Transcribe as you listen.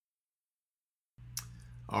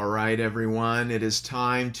All right, everyone, it is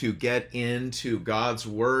time to get into God's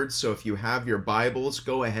Word. So if you have your Bibles,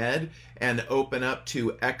 go ahead and open up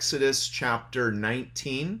to Exodus chapter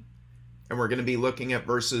 19. And we're going to be looking at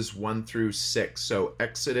verses 1 through 6. So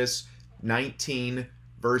Exodus 19,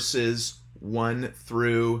 verses 1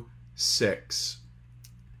 through 6.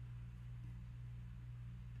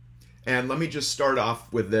 And let me just start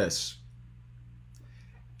off with this.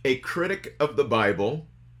 A critic of the Bible,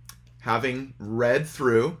 having read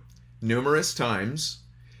through numerous times,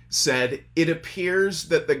 said, it appears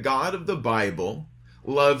that the God of the Bible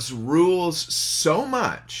loves rules so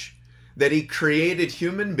much that he created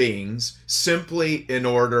human beings simply in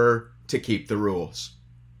order to keep the rules.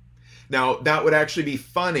 Now, that would actually be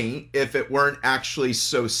funny if it weren't actually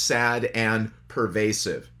so sad and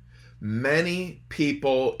pervasive. Many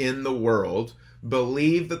people in the world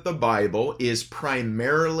believe that the Bible is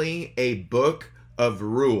primarily a book of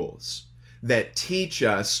rules that teach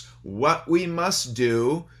us what we must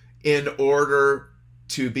do in order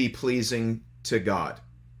to be pleasing to God.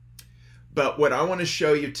 But what I want to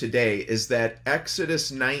show you today is that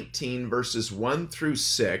Exodus 19 verses 1 through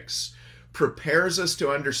 6 prepares us to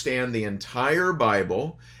understand the entire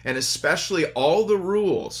Bible, and especially all the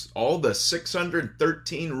rules, all the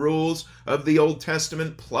 613 rules of the Old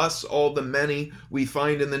Testament, plus all the many we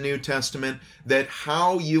find in the New Testament, that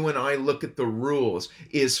how you and I look at the rules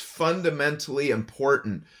is fundamentally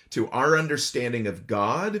important to our understanding of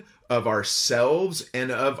God, of ourselves, and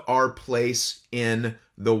of our place in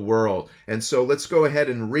the world. And so let's go ahead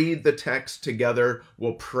and read the text together.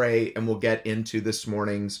 We'll pray and we'll get into this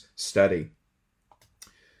morning's study.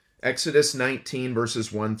 Exodus 19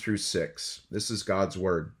 verses 1 through 6. This is God's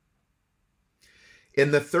word.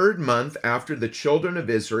 In the 3rd month after the children of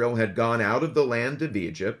Israel had gone out of the land of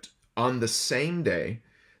Egypt, on the same day,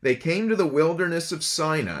 they came to the wilderness of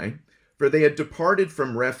Sinai, for they had departed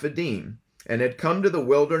from Rephidim, and had come to the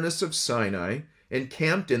wilderness of Sinai, and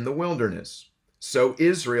camped in the wilderness. So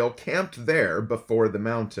Israel camped there before the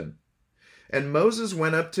mountain. And Moses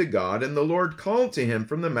went up to God, and the Lord called to him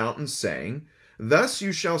from the mountain, saying, Thus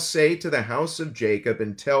you shall say to the house of Jacob,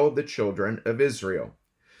 and tell the children of Israel,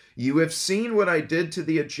 You have seen what I did to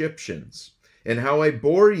the Egyptians, and how I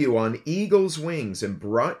bore you on eagle's wings, and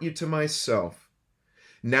brought you to myself.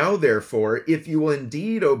 Now therefore, if you will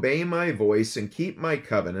indeed obey my voice, and keep my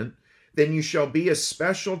covenant, then you shall be a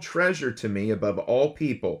special treasure to me above all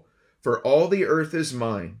people, for all the earth is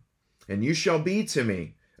mine, and you shall be to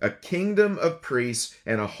me a kingdom of priests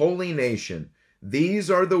and a holy nation. These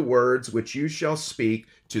are the words which you shall speak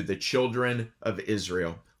to the children of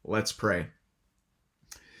Israel. Let's pray.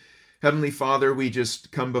 Heavenly Father, we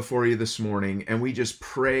just come before you this morning, and we just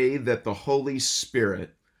pray that the Holy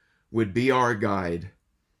Spirit would be our guide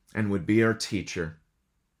and would be our teacher.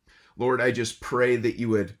 Lord, I just pray that you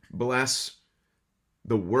would bless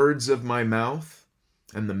the words of my mouth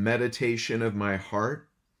and the meditation of my heart.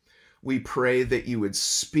 We pray that you would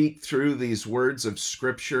speak through these words of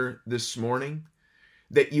Scripture this morning,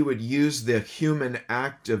 that you would use the human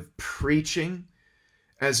act of preaching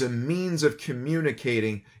as a means of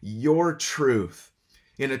communicating your truth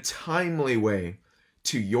in a timely way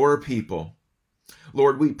to your people.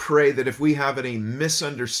 Lord, we pray that if we have any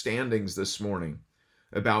misunderstandings this morning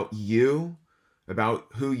about you, about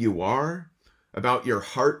who you are, about your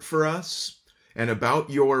heart for us, and about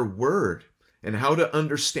your word and how to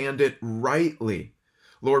understand it rightly,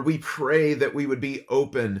 Lord, we pray that we would be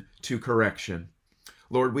open to correction.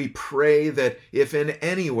 Lord, we pray that if in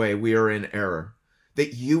any way we are in error,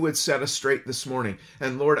 that you would set us straight this morning.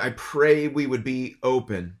 And Lord, I pray we would be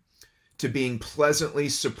open to being pleasantly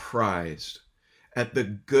surprised at the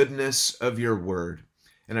goodness of your word.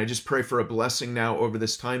 And I just pray for a blessing now over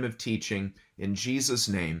this time of teaching. In Jesus'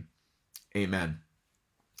 name, amen.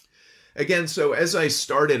 Again, so as I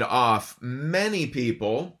started off, many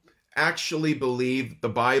people actually believe the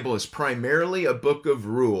Bible is primarily a book of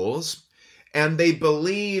rules, and they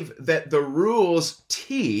believe that the rules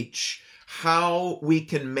teach how we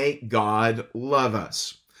can make God love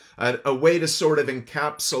us. A way to sort of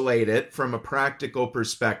encapsulate it from a practical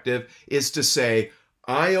perspective is to say,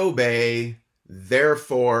 I obey,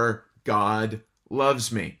 therefore God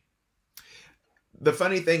loves me. The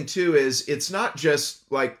funny thing too is it's not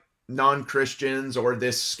just like non-Christians or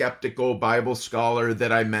this skeptical Bible scholar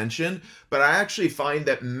that I mentioned, but I actually find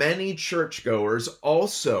that many churchgoers,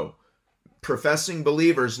 also professing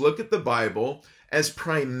believers, look at the Bible as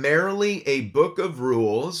primarily a book of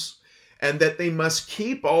rules, and that they must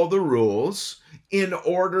keep all the rules in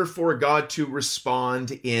order for God to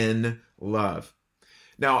respond in love.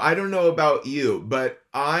 Now, I don't know about you, but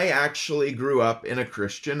I actually grew up in a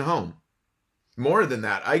Christian home. more than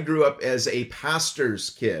that. I grew up as a pastor's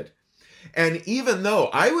kid. And even though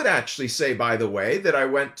I would actually say, by the way, that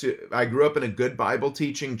I grew up in a good Bible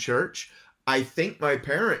teaching church, I think my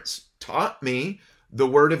parents taught me the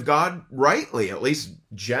Word of God rightly, at least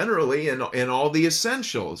generally in all the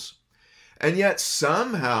essentials. And yet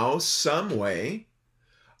somehow, some way,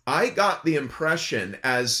 I got the impression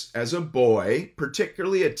as a boy,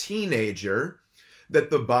 particularly a teenager, that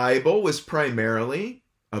the Bible was primarily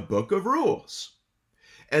a book of rules,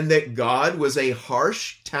 and that God was a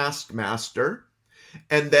harsh taskmaster,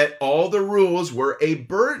 and that all the rules were a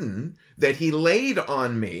burden that he laid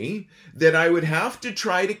on me that I would have to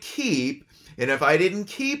try to keep, and if I didn't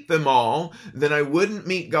keep them all, then I wouldn't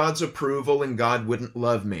meet God's approval and God wouldn't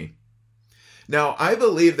love me. Now, I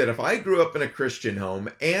believe that if I grew up in a Christian home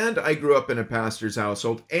and I grew up in a pastor's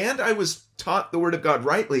household and I was taught the Word of God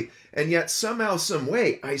rightly, and yet somehow, some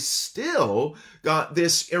way, I still got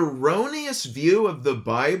this erroneous view of the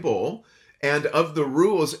Bible and of the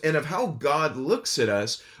rules and of how God looks at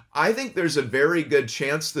us, I think there's a very good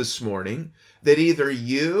chance this morning that either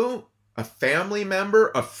you, a family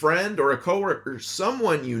member, a friend, or a coworker,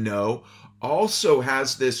 someone you know, also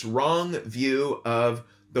has this wrong view of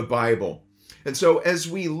the Bible. And so as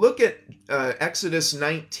we look at Exodus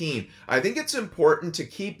 19, I think it's important to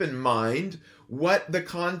keep in mind what the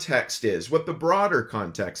context is, what the broader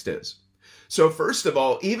context is. So first of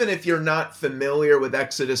all, even if you're not familiar with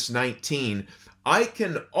Exodus 19, I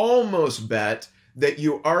can almost bet that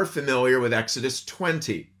you are familiar with Exodus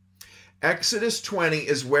 20. Exodus 20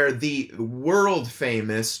 is where the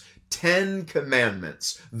world-famous 10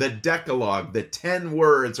 commandments, the Decalogue, the 10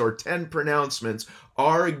 words or 10 pronouncements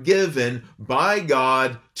are given by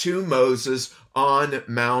God to Moses on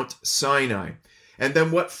Mount Sinai. And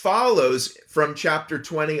then what follows from chapter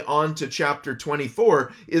 20 on to chapter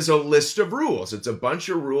 24 is a list of rules. It's a bunch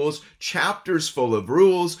of rules, chapters full of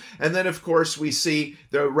rules. And then, of course, we see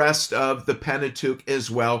the rest of the Pentateuch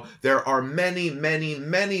as well. There are many, many,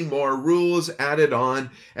 many more rules added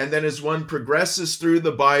on. And then as one progresses through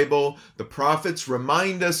the Bible, the prophets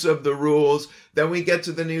remind us of the rules. Then we get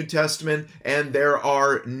to the New Testament, and there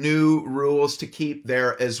are new rules to keep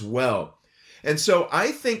there as well. And so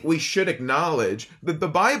I think we should acknowledge that the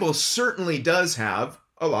Bible certainly does have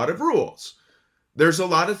a lot of rules. There's a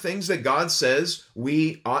lot of things that God says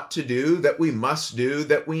we ought to do, that we must do,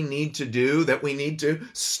 that we need to do, that we need to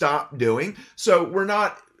stop doing. So we're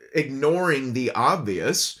not ignoring the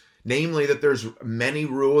obvious, namely that there's many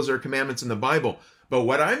rules or commandments in the Bible. But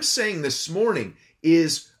what I'm saying this morning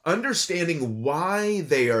is understanding why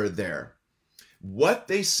they are there, what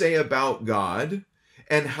they say about God,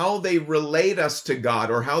 and how they relate us to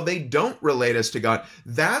God or how they don't relate us to God.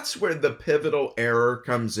 That's where the pivotal error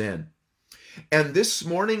comes in. And this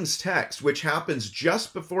morning's text, which happens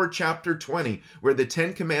just before chapter 20, where the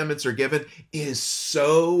 10 commandments are given, is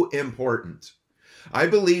so important. I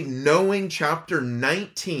believe knowing chapter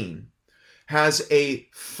 19 has a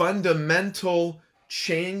fundamental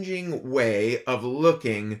changing way of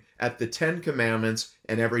looking at the 10 commandments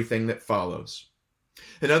and everything that follows.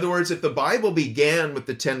 In other words, if the Bible began with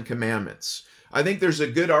the 10 commandments, I think there's a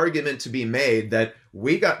good argument to be made that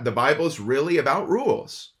the Bible's really about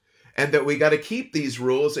rules and that we got to keep these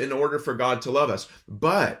rules in order for God to love us.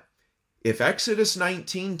 But if Exodus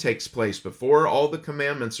 19 takes place before all the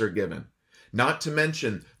commandments are given, not to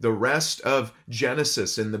mention the rest of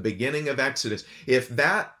Genesis and the beginning of Exodus, if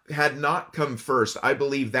that had not come first, I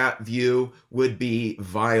believe that view would be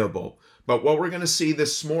viable. But what we're going to see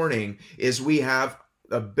this morning is we have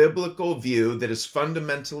a biblical view that is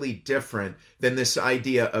fundamentally different than this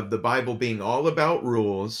idea of the Bible being all about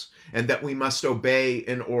rules and that we must obey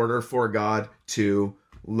in order for God to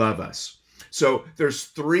love us. So there's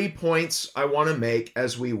 3 points I want to make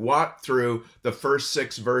as we walk through the first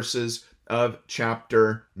 6 verses of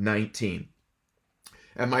chapter 19.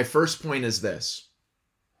 And my first point is this: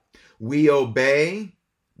 we obey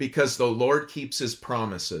because the Lord keeps his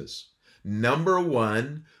promises. Number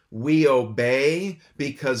 1, we obey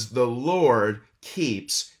because the Lord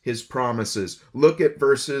keeps his promises. Look at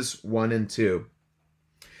verses 1 and 2.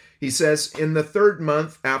 He says, "In the 3rd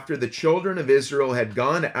month after the children of Israel had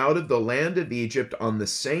gone out of the land of Egypt, on the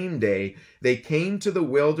same day they came to the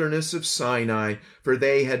wilderness of Sinai, for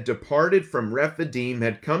they had departed from Rephidim,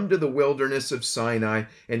 had come to the wilderness of Sinai,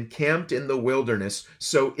 and camped in the wilderness.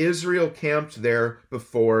 So Israel camped there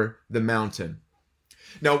before the mountain."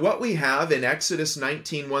 Now, what we have in Exodus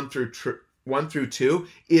 19, 1 through 2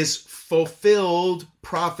 is fulfilled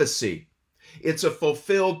prophecy. It's a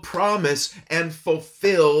fulfilled promise and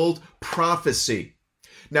fulfilled prophecy.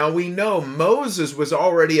 Now we know Moses was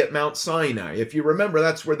already at Mount Sinai. If you remember,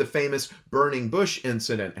 that's where the famous burning bush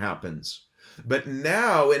incident happens. But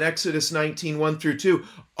now in Exodus 19, 1 through 2,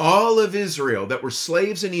 all of Israel that were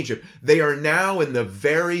slaves in Egypt, they are now in the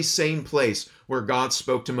very same place where God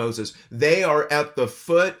spoke to Moses. They are at the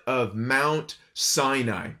foot of Mount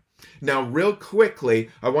Sinai. Now, real quickly,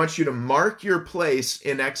 I want you to mark your place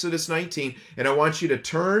in Exodus 19, and I want you to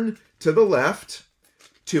turn to the left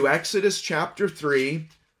to Exodus chapter 3,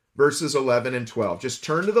 verses 11 and 12. Just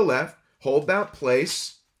turn to the left, hold that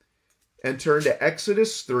place, and turn to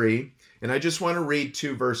Exodus 3. And I just want to read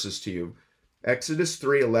 2 verses to you. Exodus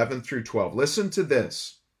 3, 11 through 12. Listen to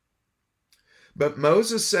this. But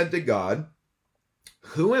Moses said to God,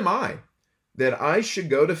 "Who am I, that I should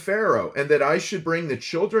go to Pharaoh, and that I should bring the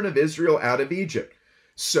children of Israel out of Egypt?"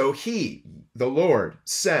 So he, the Lord,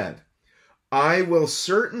 said, "I will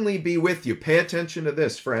certainly be with you." Pay attention to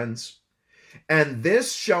this, friends. "And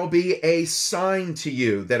this shall be a sign to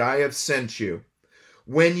you that I have sent you.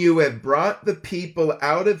 When you have brought the people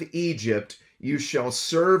out of Egypt, you shall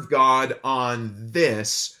serve God on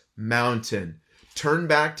this mountain." Turn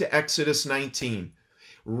back to Exodus 19.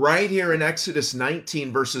 Right here in Exodus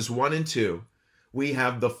 19, verses 1 and 2, we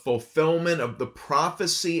have the fulfillment of the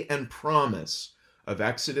prophecy and promise of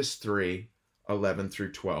Exodus 3, 11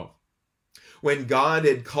 through 12. When God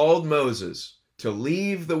had called Moses to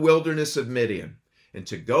leave the wilderness of Midian and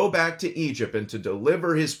to go back to Egypt and to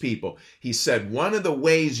deliver his people, he said, one of the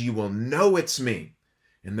ways you will know it's me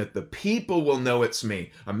and that the people will know it's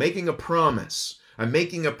me. I'm making a promise. I'm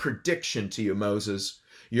making a prediction to you, Moses.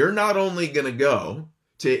 You're not only going to go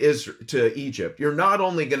to Egypt, you're not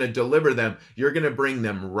only going to deliver them, you're going to bring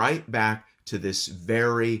them right back to this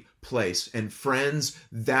very place. And friends,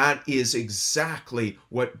 that is exactly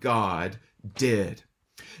what God did.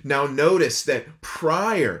 Now notice that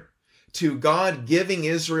prior to God giving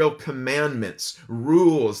Israel commandments,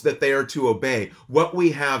 rules that they are to obey, what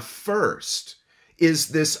we have first is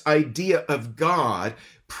this idea of God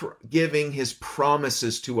giving his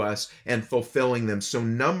promises to us and fulfilling them. So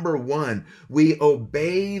number one, we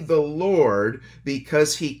obey the Lord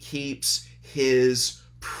because he keeps his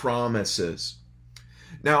promises.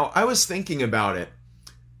 Now, I was thinking about it.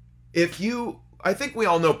 I think we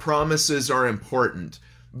all know promises are important,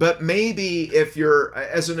 but maybe if you're,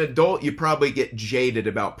 as an adult, you probably get jaded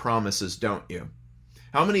about promises, don't you?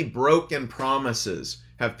 How many broken promises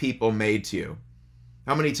have people made to you?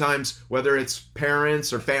 How many times, whether it's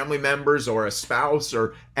parents or family members or a spouse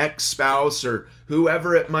or ex-spouse or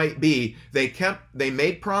whoever it might be, they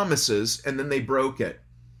made promises and then they broke it.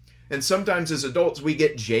 And sometimes as adults, we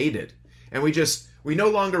get jaded and we no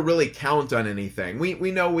longer really count on anything.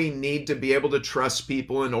 We know we need to be able to trust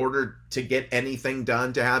people in order to get anything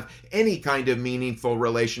done, to have any kind of meaningful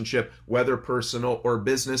relationship, whether personal or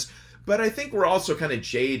business. But I think we're also kind of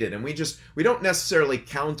jaded and we don't necessarily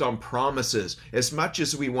count on promises as much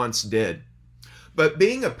as we once did. But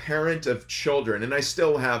being a parent of children, and I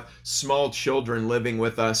still have small children living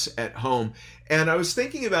with us at home, and I was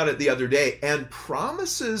thinking about it the other day, and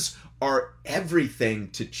promises are everything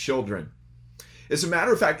to children. As a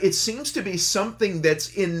matter of fact, it seems to be something that's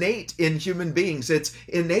innate in human beings. It's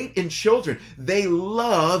innate in children. They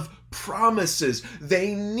love promises.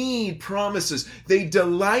 They need promises. They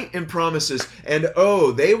delight in promises. And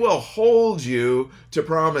they will hold you to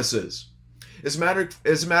promises. As a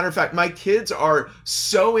matter of fact, my kids are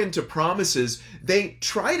so into promises, they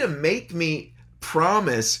try to make me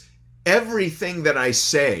promise everything that I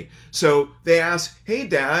say. So they ask, "Hey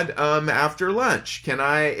Dad, after lunch,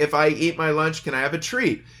 if I eat my lunch, can I have a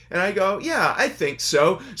treat?" And I go, "Yeah, I think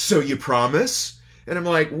so." "So you promise?" And I'm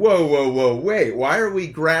like, whoa, wait, why are we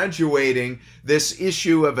graduating this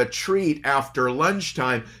issue of a treat after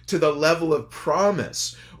lunchtime to the level of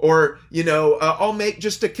promise? Or, I'll make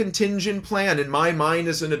just a contingent plan in my mind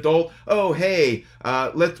as an adult.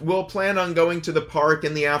 We'll plan on going to the park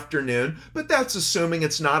in the afternoon, but that's assuming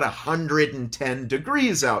it's not 110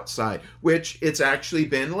 degrees outside, which it's actually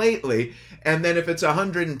been lately. And then if it's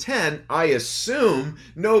 110, I assume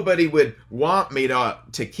nobody would want me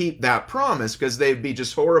to keep that promise because they'd be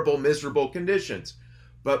just horrible, miserable conditions.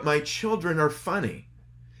 But my children are funny.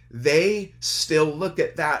 They still look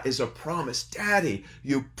at that as a promise. "Daddy,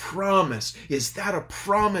 you promise. Is that a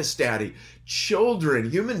promise, Daddy?"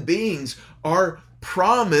 Children, human beings, are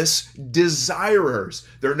promise desirers.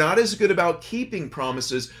 They're not as good about keeping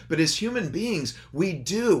promises, but as human beings, we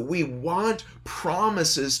want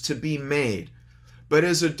promises to be made. But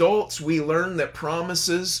as adults, we learn that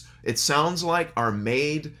promises, it sounds like, are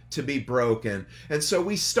made to be broken. And so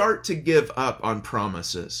we start to give up on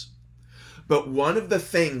promises. But one of the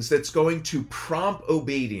things that's going to prompt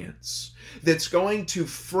obedience, that's going to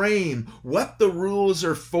frame what the rules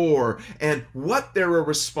are for and what they're a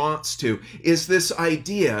response to, is this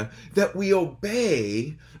idea that we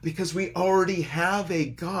obey because we already have a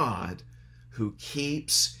God who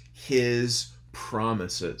keeps his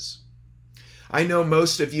promises. I know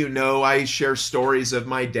most of you know I share stories of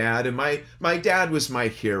my dad, and my dad was my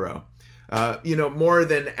hero. More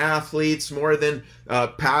than athletes, more than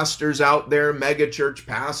pastors out there, megachurch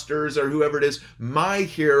pastors or whoever it is, my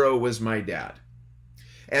hero was my dad.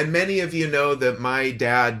 And many of you know that my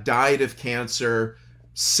dad died of cancer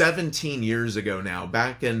 17 years ago now,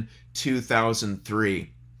 back in 2003.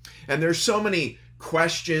 And there's so many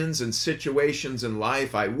questions and situations in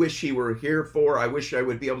life I wish he were here for. I wish I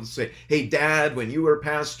would be able to say, hey, Dad, when you were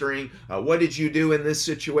pastoring, what did you do in this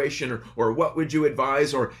situation? Or what would you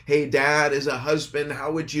advise? Or, hey, Dad, as a husband,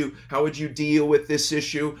 how would you deal with this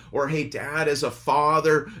issue? Or, hey, Dad, as a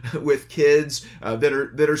father with kids that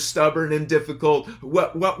are stubborn and difficult,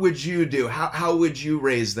 what would you do? How would you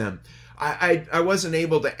raise them? I wasn't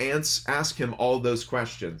able to ask him all those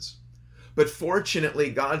questions. But fortunately,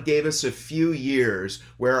 God gave us a few years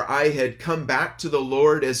where I had come back to the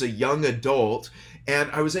Lord as a young adult, and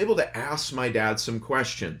I was able to ask my dad some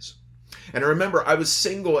questions. And I remember I was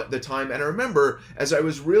single at the time, and I remember as I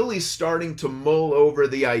was really starting to mull over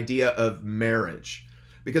the idea of marriage.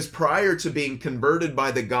 Because prior to being converted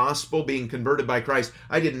by the gospel, being converted by Christ,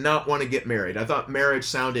 I did not want to get married. I thought marriage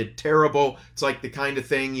sounded terrible. It's like the kind of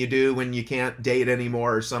thing you do when you can't date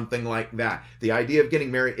anymore or something like that. The idea of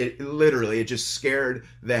getting married, it just scared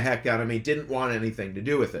the heck out of me. Didn't want anything to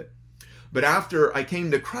do with it. But after I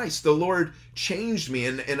came to Christ, the Lord changed me,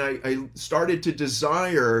 and I started to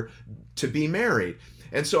desire to be married.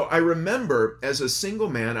 And so I remember as a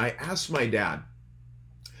single man, I asked my dad,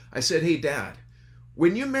 I said, hey, Dad,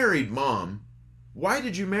 when you married Mom, why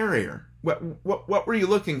did you marry her? What were you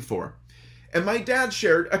looking for? And my dad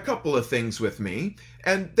shared a couple of things with me,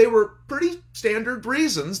 and they were pretty standard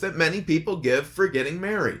reasons that many people give for getting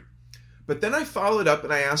married. But then I followed up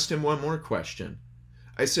and I asked him one more question.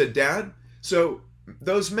 I said, Dad, so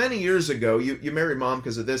those many years ago, you married Mom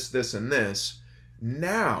because of this, and this.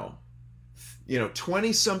 Now,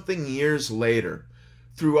 20-something years later,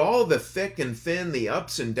 through all the thick and thin, the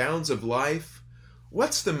ups and downs of life,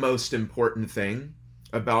 what's the most important thing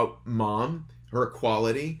about Mom, her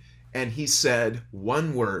quality? And he said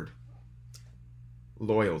one word: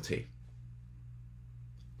 loyalty.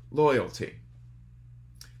 Loyalty.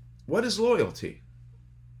 What is loyalty?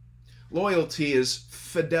 Loyalty is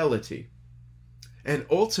fidelity. And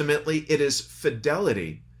ultimately, it is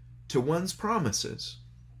fidelity to one's promises.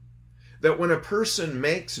 That when a person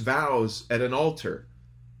makes vows at an altar,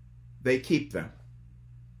 they keep them.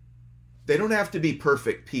 They don't have to be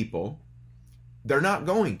perfect people. They're not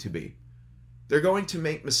going to be. They're going to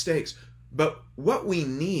make mistakes. But what we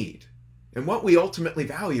need and what we ultimately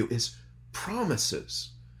value is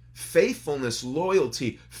promises. Faithfulness,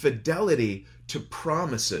 loyalty, fidelity to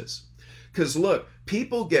promises. Because look,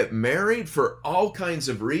 people get married for all kinds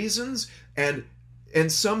of reasons, and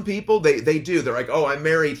some people, they do. They're like, oh, I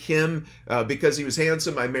married him because he was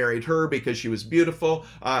handsome. I married her because she was beautiful.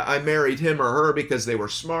 I married him or her because they were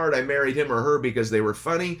smart. I married him or her because they were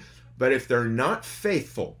funny. But if they're not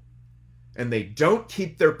faithful and they don't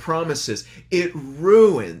keep their promises, it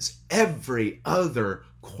ruins every other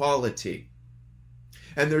quality.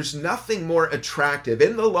 And there's nothing more attractive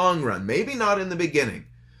in the long run, maybe not in the beginning,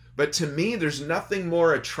 but to me, there's nothing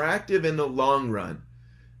more attractive in the long run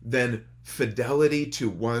than fidelity to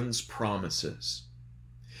one's promises.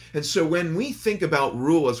 And so when we think about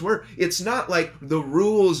rules, it's not like the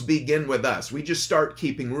rules begin with us. We just start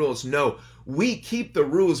keeping rules. No, we keep the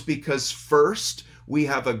rules because first we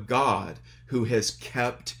have a God who has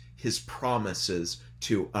kept his promises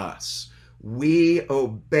to us. We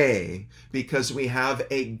obey because we have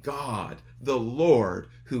a God, the Lord,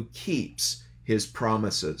 who keeps his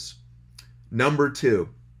promises. Number 2,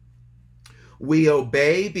 we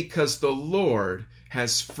obey because the Lord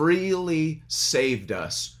has freely saved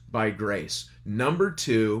us by grace. Number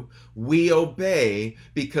 2, we obey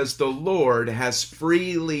because the Lord has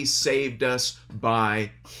freely saved us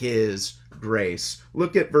by his grace.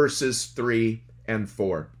 Look at verses 3 and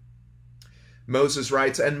 4. Moses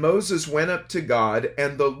writes, and Moses went up to God,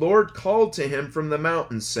 and the Lord called to him from the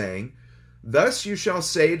mountain, saying, thus you shall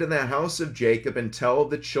say to the house of Jacob and tell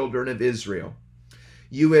the children of Israel,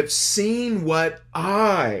 you have seen what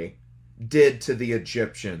I did to the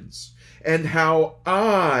Egyptians, and how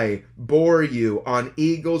I bore you on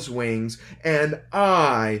eagle's wings, and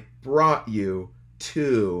I brought you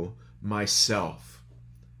to myself.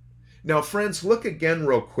 Now, friends, look again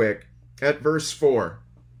real quick at verse 4.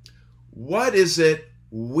 What is it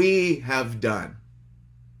we have done?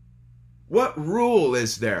 What rule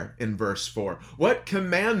is there in verse 4? What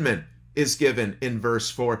commandment is given in verse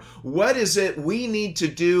 4? What is it we need to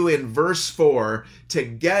do in verse 4 to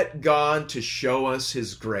get God to show us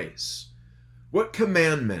his grace? What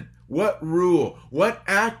commandment, what rule, what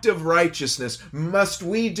act of righteousness must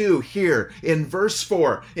we do here in verse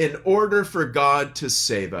 4 in order for God to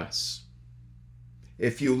save us?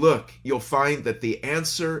 If you look, you'll find that the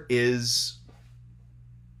answer is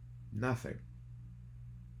nothing.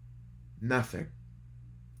 Nothing.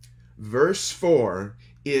 Verse 4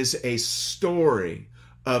 is a story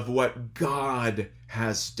of what God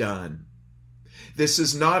has done. This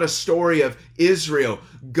is not a story of Israel.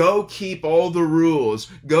 Go keep all the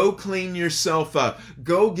rules. Go clean yourself up.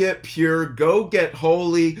 Go get pure. Go get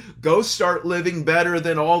holy. Go start living better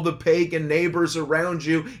than all the pagan neighbors around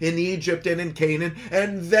you in Egypt and in Canaan.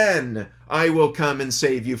 And then I will come and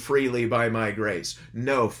save you freely by my grace.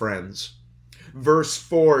 No, friends. Verse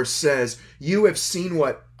 4 says, you have seen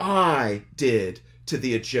what I did to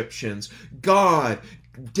the Egyptians. God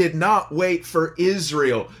did not wait for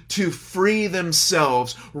Israel to free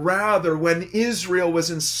themselves. Rather, when Israel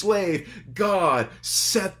was enslaved, God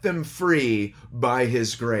set them free by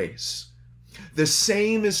his grace. The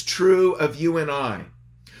same is true of you and I.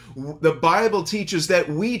 The Bible teaches that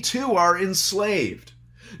we too are enslaved.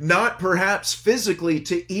 Not perhaps physically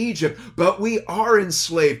to Egypt, but we are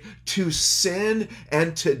enslaved to sin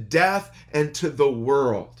and to death and to the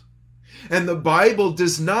world. And the Bible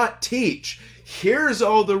does not teach, here's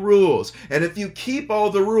all the rules, and if you keep all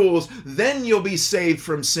the rules, then you'll be saved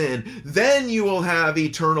from sin. Then you will have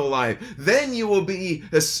eternal life. Then you'll be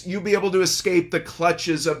able to escape the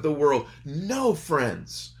clutches of the world. No,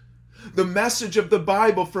 friends. The message of the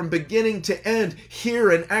Bible from beginning to end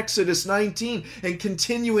here in Exodus 19 and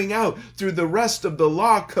continuing out through the rest of the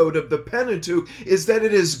law code of the Pentateuch is that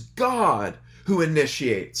it is God who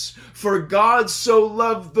initiates. For God so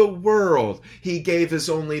loved the world, he gave his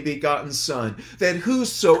only begotten Son, that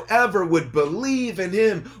whosoever would believe in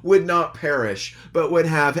him would not perish, but would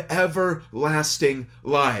have everlasting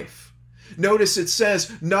life. Notice it says,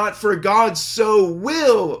 not for God so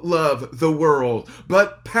will love the world,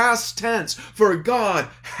 but past tense, for God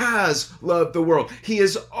has loved the world. He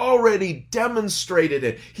has already demonstrated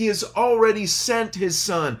it. He has already sent his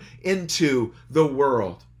Son into the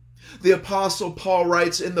world. The Apostle Paul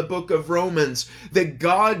writes in the book of Romans that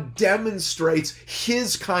God demonstrates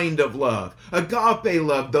his kind of love, agape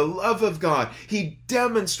love, the love of God. He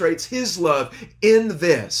demonstrates his love in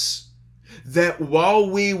this, that while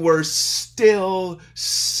we were still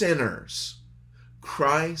sinners,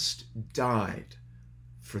 Christ died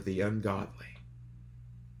for the ungodly.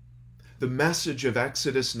 The message of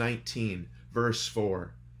Exodus 19, verse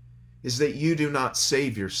 4, is that you do not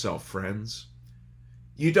save yourself, friends.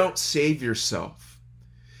 You don't save yourself.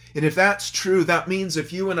 And if that's true, that means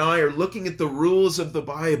if you and I are looking at the rules of the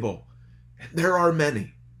Bible, and there are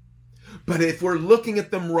many, but if we're looking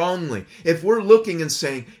at them wrongly, if we're looking and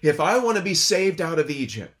saying, if I want to be saved out of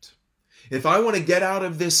Egypt, if I want to get out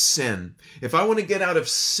of this sin, if I want to get out of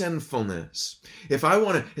sinfulness, if I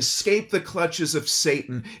want to escape the clutches of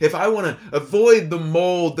Satan, if I want to avoid the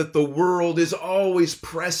mold that the world is always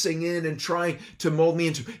pressing in and trying to mold me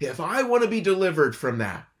into, if I want to be delivered from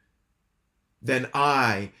that, then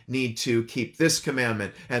I need to keep this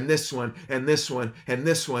commandment and this one and this one and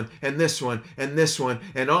this one and this one and this one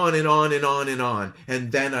and on and on and on and on,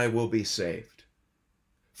 and then I will be saved.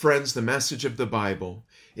 Friends, the message of the Bible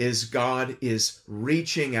is God is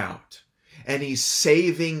reaching out and he's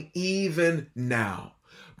saving even now.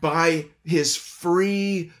 By his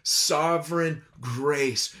free, sovereign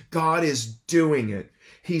grace, God is doing it.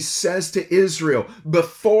 He says to Israel,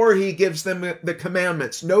 before he gives them the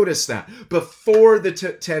commandments, notice that, before the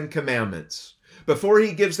 10 commandments, before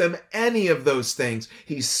he gives them any of those things,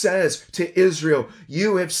 he says to Israel,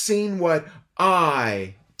 you have seen what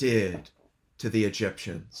I did to the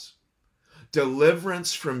Egyptians.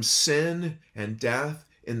 Deliverance from sin and death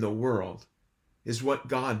in the world is what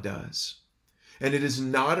God does. And it is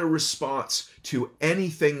not a response to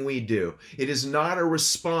anything we do. It is not a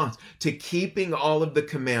response to keeping all of the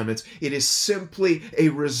commandments. It is simply a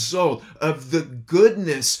result of the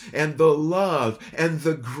goodness and the love and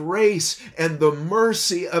the grace and the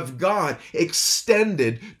mercy of God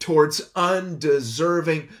extended towards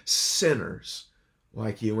undeserving sinners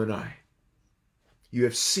like you and I. You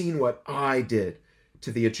have seen what I did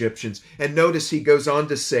to the Egyptians. And notice he goes on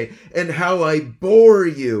to say, and how I bore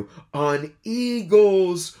you on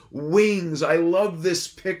eagle's wings. I love this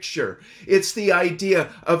picture. It's the idea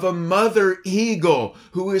of a mother eagle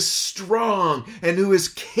who is strong and who is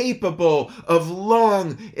capable of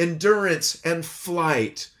long endurance and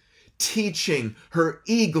flight, teaching her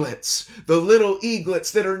eaglets, the little eaglets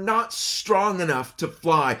that are not strong enough to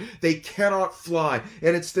fly. They cannot fly.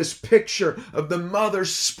 And it's this picture of the mother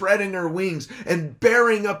spreading her wings and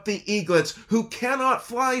bearing up the eaglets who cannot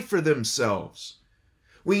fly for themselves.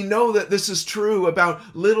 We know that this is true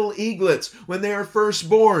about little eaglets. When they are first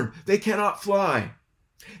born, they cannot fly.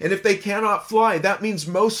 And if they cannot fly, that means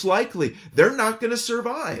most likely they're not going to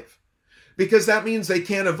survive. Because that means they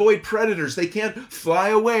can't avoid predators. They can't fly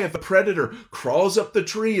away if a predator crawls up the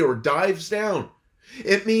tree or dives down.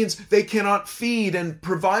 It means they cannot feed and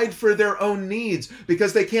provide for their own needs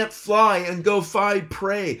because they can't fly and go find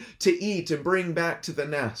prey to eat and bring back to the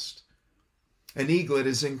nest. An eaglet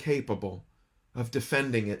is incapable of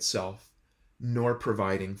defending itself nor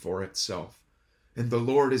providing for itself. And the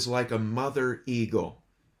Lord is like a mother eagle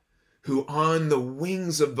who on the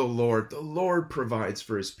wings of the Lord provides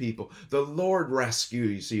for his people. The Lord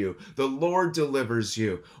rescues you. The Lord delivers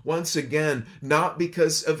you. Once again, not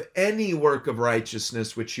because of any work of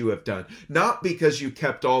righteousness which you have done, not because you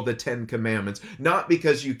kept all the 10 commandments, not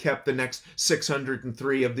because you kept the next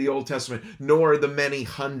 603 of the Old Testament, nor the many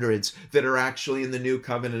hundreds that are actually in the New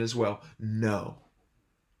Covenant as well. No,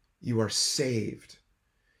 you are saved.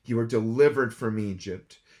 You are delivered from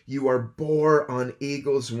Egypt. You are bore on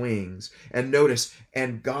eagle's wings. And notice,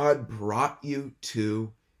 and God brought you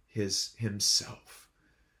to himself.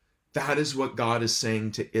 That is what God is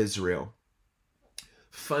saying to Israel.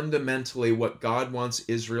 Fundamentally, what God wants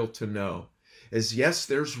Israel to know is, yes,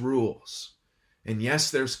 there's rules, and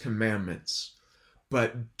yes, there's commandments,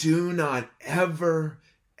 but do not ever,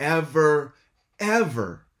 ever,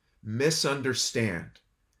 ever misunderstand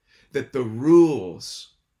that the rules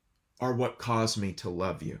are what caused me to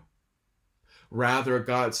love you. Rather,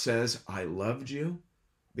 God says, I loved you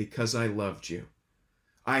because I loved you.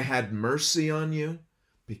 I had mercy on you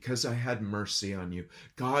because I had mercy on you.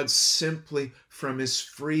 God simply, from his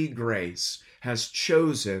free grace, has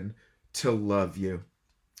chosen to love you.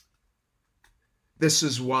 This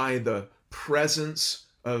is why the presence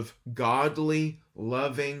of godly,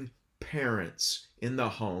 loving parents in the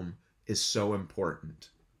home is so important.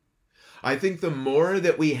 I think the more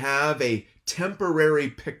that we have a temporary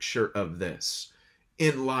picture of this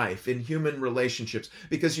in life, in human relationships,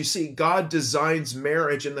 because you see, God designs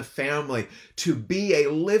marriage and the family to be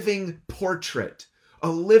a living portrait, a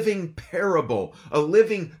living parable, a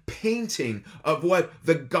living painting of what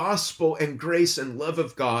the gospel and grace and love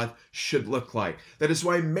of God should look like. That is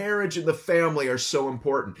why marriage and the family are so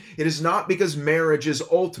important. It is not because marriage is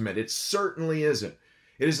ultimate. It certainly isn't.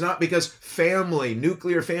 It is not because family,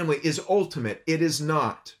 nuclear family, is ultimate. It is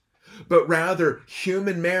not. But rather,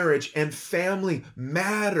 human marriage and family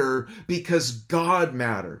matter because God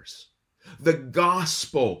matters. The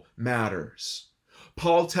gospel matters.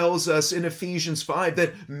 Paul tells us in Ephesians 5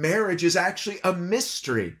 that marriage is actually a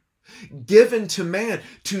mystery given to man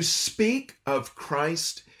to speak of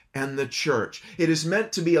Christ and the church. It is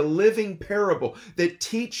meant to be a living parable that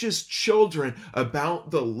teaches children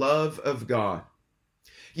about the love of God.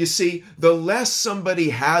 You see, the less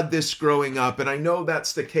somebody had this growing up, and I know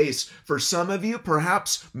that's the case for some of you,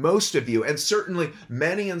 perhaps most of you, and certainly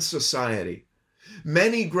many in society.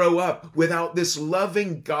 Many grow up without this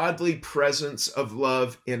loving, godly presence of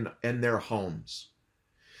love in their homes.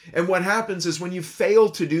 And what happens is when you fail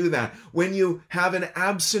to do that, when you have an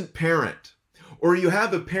absent parent, or you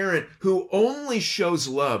have a parent who only shows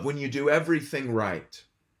love when you do everything right,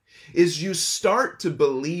 is you start to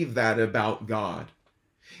believe that about God.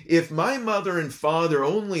 If my mother and father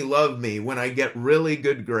only love me when I get really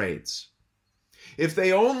good grades, if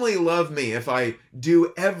they only love me if I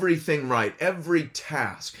do everything right, every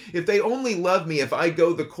task, if they only love me if I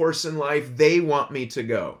go the course in life they want me to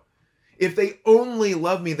go, if they only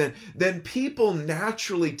love me, then people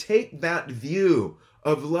naturally take that view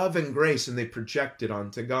of love and grace and they project it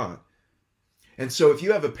onto God. And so if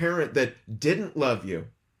you have a parent that didn't love you,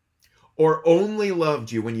 or only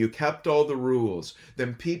loved you when you kept all the rules,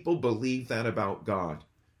 then people believe that about God.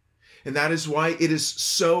 And that is why it is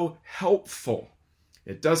so helpful.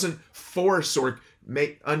 It doesn't force or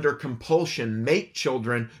make under compulsion, make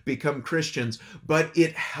children become Christians, but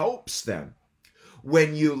it helps them.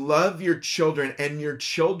 When you love your children and your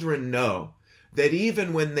children know that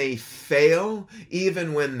even when they fail,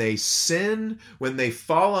 even when they sin, when they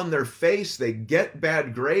fall on their face, they get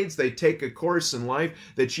bad grades, they take a course in life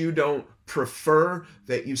that you don't prefer,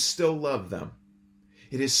 that you still love them.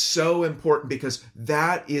 It is so important because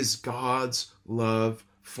that is God's love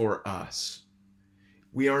for us.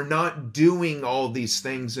 We are not doing all these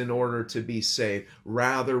things in order to be saved.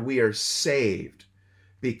 Rather, we are saved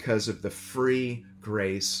because of the free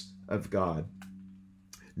grace of God.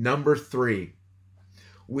 Number 3,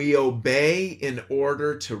 we obey in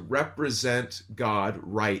order to represent God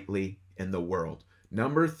rightly in the world.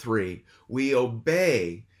 Number 3, we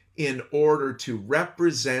obey in order to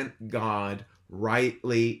represent God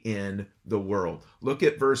rightly in the world. Look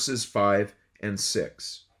at verses 5 and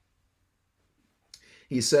 6.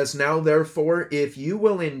 He says, "Now therefore, if you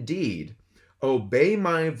will indeed obey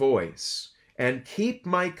my voice and keep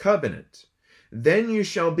my covenant, then you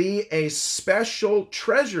shall be a special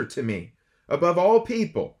treasure to me above all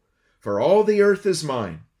people, for all the earth is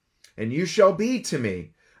mine. And you shall be to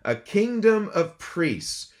me a kingdom of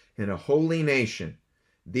priests and a holy nation.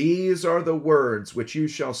 These are the words which you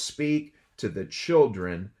shall speak to the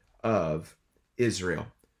children of Israel."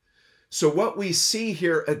 So what we see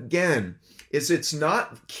here again is it's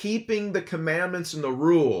not keeping the commandments and the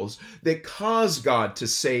rules that cause God to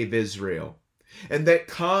save Israel and that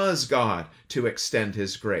cause God to extend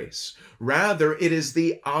his grace. Rather, it is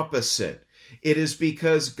the opposite. It is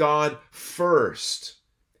because God first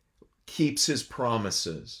keeps his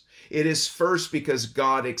promises. It is first because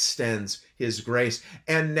God extends his grace.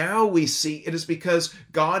 And now we see it is because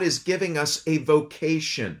God is giving us a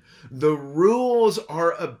vocation. The rules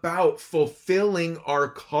are about fulfilling our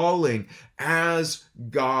calling as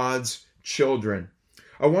God's children.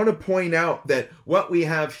 I want to point out that what we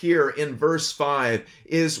have here in verse 5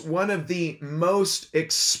 is one of the most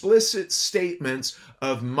explicit statements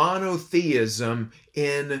of monotheism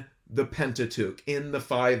in the Pentateuch, in the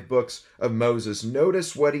 5 books of Moses.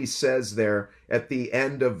 Notice what he says there at the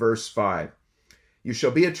end of verse 5. "You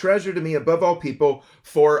shall be a treasure to me above all people,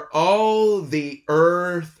 for all the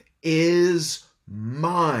earth is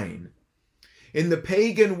mine." In the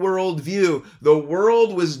pagan worldview, the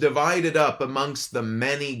world was divided up amongst the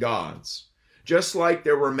many gods. Just like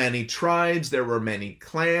there were many tribes, there were many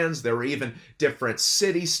clans, there were even different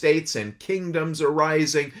city-states and kingdoms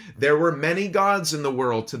arising. There were many gods in the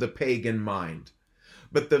world to the pagan mind.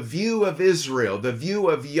 But the view of Israel, the view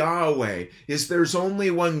of Yahweh, is there's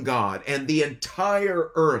only one God, and the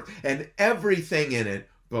entire earth and everything in it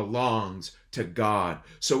belongs to God.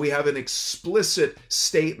 So we have an explicit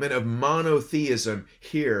statement of monotheism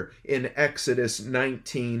here in Exodus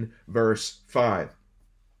 19, verse 5.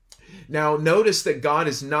 Now, notice that God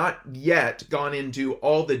has not yet gone into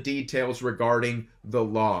all the details regarding the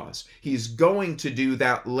laws. He's going to do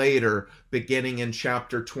that later, beginning in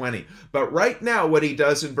chapter 20. But right now, what he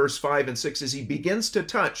does in verse 5 and 6 is he begins to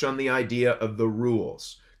touch on the idea of the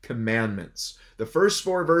rules, commandments. The first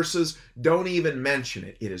 4 verses don't even mention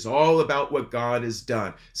it. It is all about what God has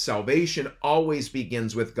done. Salvation always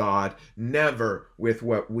begins with God, never with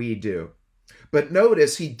what we do. But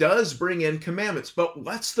notice he does bring in commandments. But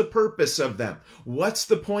what's the purpose of them? What's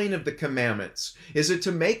the point of the commandments? Is it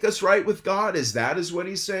to make us right with God? Is what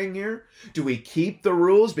he's saying here? Do we keep the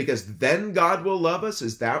rules because then God will love us?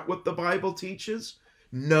 Is that what the Bible teaches?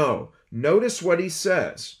 No. Notice what he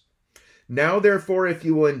says. "Now therefore, if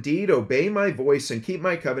you will indeed obey my voice and keep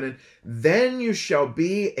my covenant, then you shall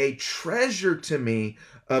be a treasure to me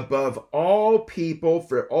above all people,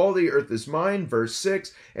 for all the earth is mine." Verse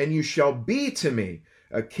 6, "And you shall be to me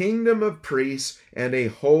a kingdom of priests and a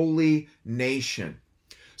holy nation."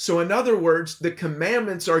 So in other words, the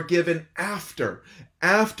commandments are given after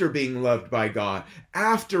being loved by God,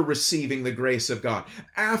 after receiving the grace of God,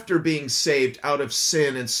 after being saved out of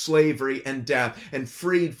sin and slavery and death and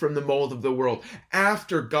freed from the mold of the world.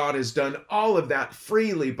 After God has done all of that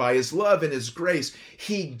freely by his love and his grace,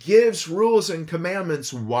 he gives rules and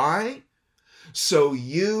commandments. Why? So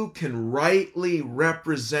you can rightly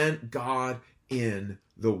represent God in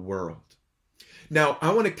the world. Now,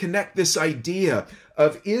 I want to connect this idea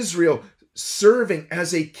of Israel serving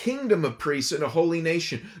as a kingdom of priests and a holy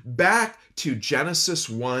nation back to Genesis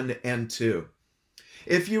 1 and 2.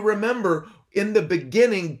 If you remember, in the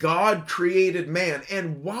beginning, God created man.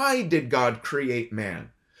 And why did God create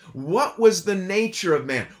man? What was the nature of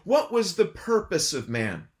man? What was the purpose of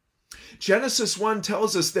man? Genesis 1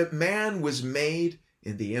 tells us that man was made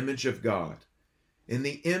in the image of God. In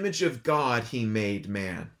the image of God, he made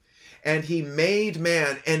man. And he made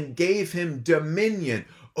man and gave him dominion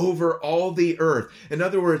over all the earth. In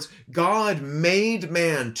other words, God made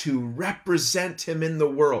man to represent him in the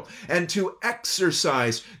world and to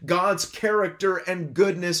exercise God's character and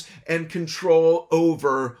goodness and control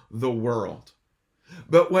over the world.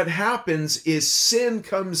 But what happens is sin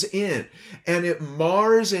comes in and it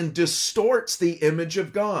mars and distorts the image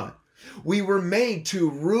of God. We were made to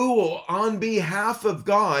rule on behalf of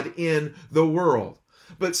God in the world.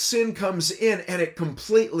 But sin comes in and it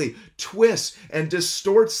completely twists and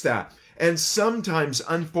distorts that. And sometimes,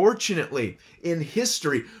 unfortunately, in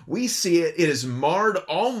history, we see it is marred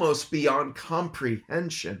almost beyond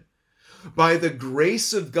comprehension. By the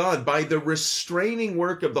grace of God, by the restraining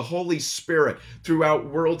work of the Holy Spirit throughout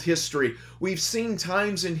world history, we've seen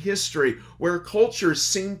times in history where cultures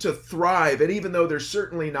seem to thrive, and even though they're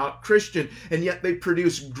certainly not Christian, and yet they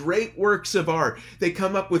produce great works of art. They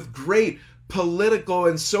come up with great political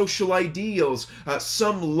and social ideals.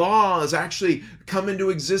 Some laws actually come into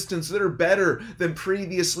existence that are better than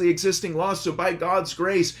previously existing laws. So by God's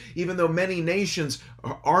grace, even though many nations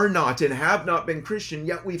are not and have not been Christian,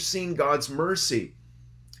 yet we've seen God's mercy.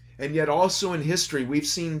 And yet also in history, we've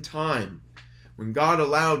seen time when God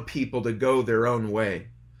allowed people to go their own way.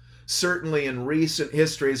 Certainly in recent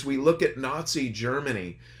history, as we look at Nazi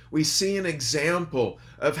Germany, we see an example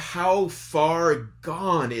of how far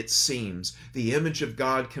gone, it seems, the image of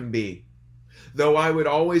God can be. Though I would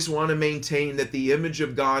always want to maintain that the image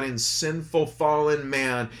of God in sinful, fallen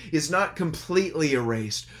man is not completely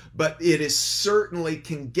erased, but it is certainly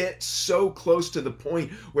can get so close to the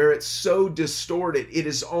point where it's so distorted, it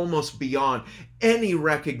is almost beyond any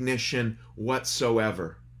recognition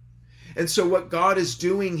whatsoever. And so what God is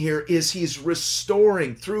doing here is he's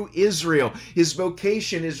restoring through Israel. His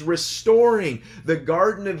vocation is restoring the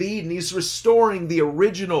Garden of Eden. He's restoring the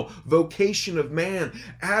original vocation of man.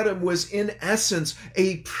 Adam was in essence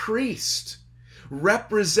a priest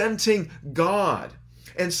representing God.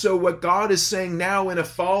 And so what God is saying now in a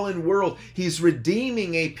fallen world, he's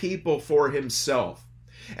redeeming a people for himself.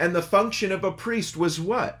 And the function of a priest was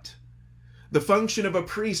what? The function of a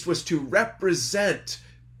priest was to represent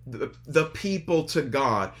the people to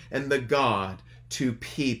God and the God to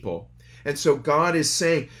people. And so God is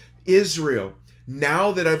saying, Israel,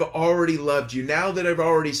 now that I've already loved you, now that I've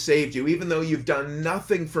already saved you, even though you've done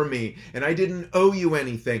nothing for me and I didn't owe you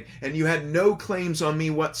anything and you had no claims on me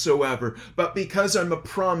whatsoever, but because I'm a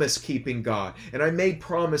promise-keeping God and I made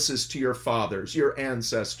promises to your fathers, your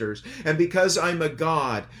ancestors, and because I'm a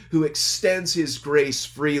God who extends his grace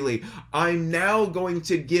freely, I'm now going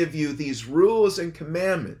to give you these rules and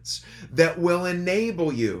commandments that will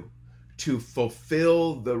enable you to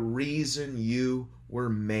fulfill the reason you were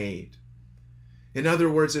made. In other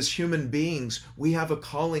words, as human beings, we have a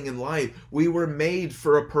calling in life. We were made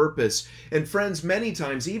for a purpose. And friends, many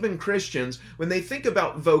times, even Christians, when they think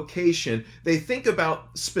about vocation, they think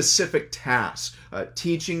about specific tasks,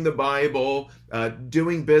 teaching the Bible,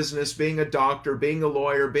 doing business, being a doctor, being a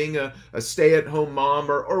lawyer, being a stay-at-home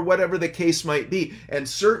mom, or whatever the case might be. And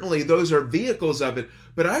certainly those are vehicles of it.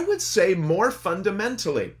 But I would say more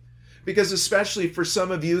fundamentally, because especially for some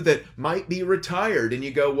of you that might be retired and you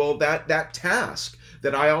go, well, that task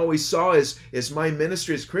that I always saw as my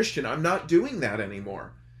ministry as Christian, I'm not doing that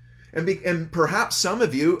anymore. And perhaps some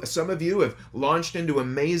of you have launched into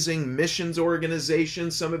amazing missions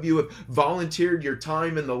organizations. Some of you have volunteered your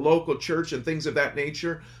time in the local church and things of that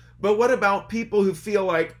nature. But what about people who feel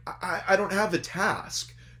like, I don't have a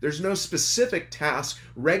task? There's no specific task,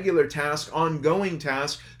 regular task, ongoing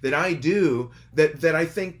task that I do that I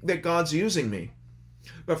think that God's using me.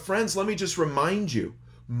 But friends, let me just remind you,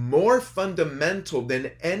 more fundamental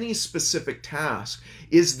than any specific task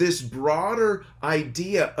is this broader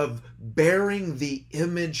idea of bearing the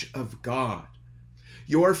image of God.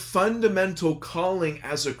 Your fundamental calling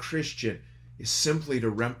as a Christian is simply to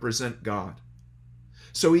represent God.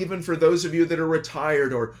 So even for those of you that are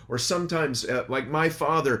retired or sometimes, like my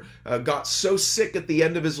father, got so sick at the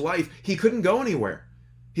end of his life, he couldn't go anywhere.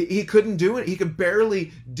 He couldn't do it. He could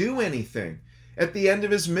barely do anything. At the end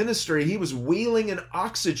of his ministry, he was wheeling an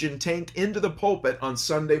oxygen tank into the pulpit on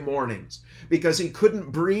Sunday mornings because he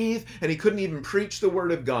couldn't breathe and he couldn't even preach the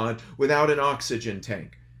word of God without an oxygen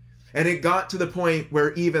tank. And it got to the point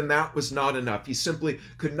where even that was not enough. He simply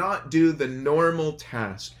could not do the normal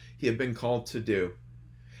task he had been called to do.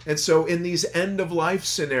 And so in these end-of-life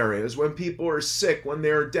scenarios, when people are sick, when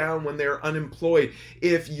they're down, when they're unemployed,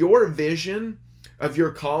 if your vision of your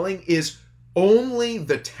calling is only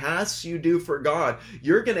the tasks you do for God,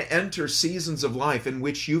 you're going to enter seasons of life in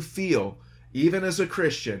which you feel, even as a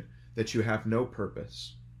Christian, that you have no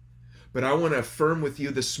purpose. But I want to affirm with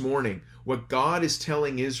you this morning what God is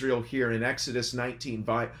telling Israel here in Exodus 19,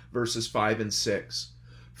 verses 5 and 6.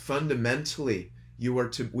 Fundamentally, we are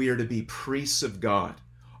to be priests of God,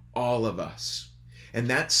 all of us. And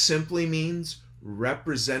that simply means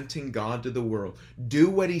representing God to the world. Do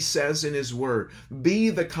what he says in his word. Be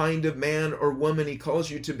the kind of man or woman he calls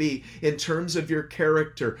you to be in terms of your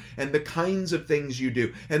character and the kinds of things you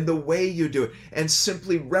do and the way you do it, and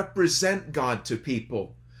simply represent God to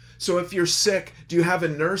people. So if you're sick, do you have a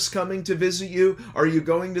nurse coming to visit you? Are you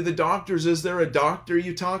going to the doctors? Is there a doctor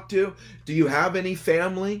you talk to? Do you have any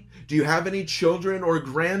family? Do you have any children or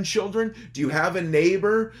grandchildren? Do you have a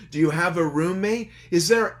neighbor? Do you have a roommate? Is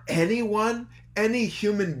there anyone, any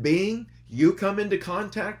human being you come into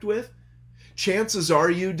contact with? Chances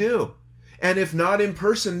are you do. And if not in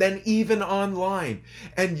person, then even online.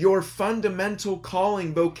 And your fundamental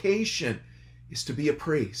calling, vocation, is to be a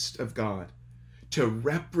priest of God, to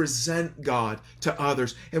represent God to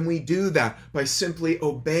others. And we do that by simply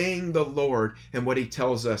obeying the Lord and what he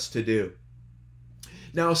tells us to do.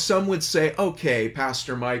 Now, some would say, okay,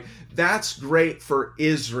 Pastor Mike, that's great for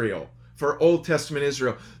Israel, for Old Testament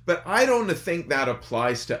Israel, but I don't think that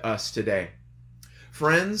applies to us today.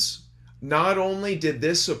 Friends, not only did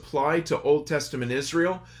this apply to Old Testament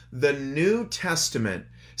Israel, the New Testament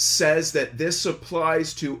says that this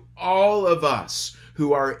applies to all of us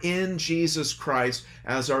who are in Jesus Christ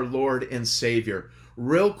as our Lord and Savior.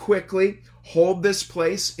 Real quickly, hold this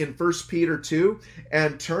place in 1 Peter 2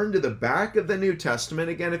 and turn to the back of the New Testament.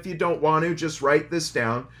 Again, if you don't want to, just write this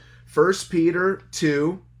down. 1 Peter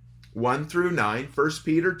 2, 1 through 9. 1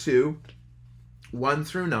 Peter 2, 1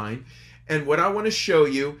 through 9. And what I want to show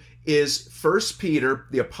you is 1 Peter,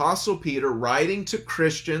 the Apostle Peter, writing to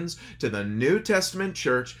Christians, to the New Testament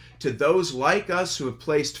church, to those like us who have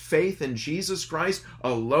placed faith in Jesus Christ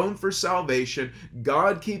alone for salvation,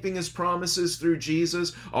 God keeping his promises through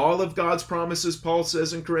Jesus. All of God's promises, Paul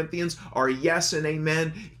says in Corinthians, are yes and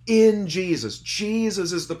amen in Jesus.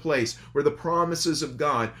 Jesus is the place where the promises of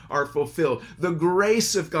God are fulfilled. The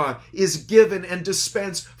grace of God is given and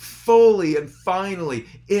dispensed fully and finally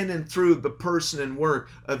in and through the person and work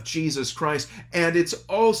of Jesus Christ. And it's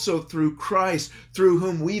also through Christ, through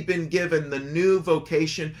whom we've been given the new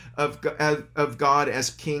vocation of God as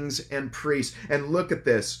kings and priests. And look at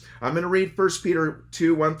this. I'm going to read 1 Peter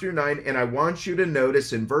 2, 1 through 9, and I want you to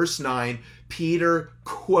notice in verse 9, Peter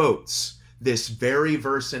quotes this very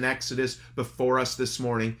verse in Exodus before us this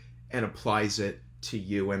morning and applies it to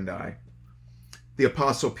you and I. The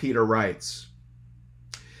Apostle Peter writes,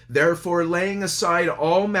 "Therefore, laying aside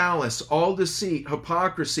all malice, all deceit,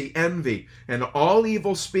 hypocrisy, envy, and all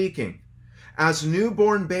evil speaking, as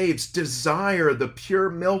newborn babes desire the pure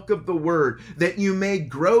milk of the word, that you may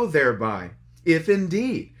grow thereby, if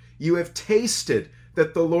indeed you have tasted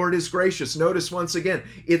that the Lord is gracious." Notice once again,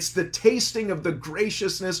 it's the tasting of the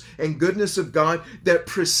graciousness and goodness of God that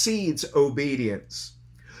precedes obedience.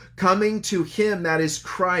 "Coming to him, that is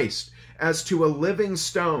Christ, as to a living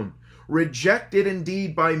stone, rejected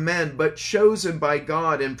indeed by men, but chosen by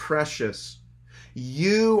God and precious.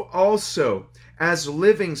 You also, as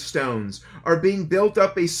living stones, are being built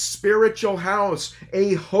up a spiritual house,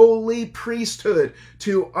 a holy priesthood,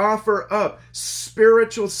 to offer up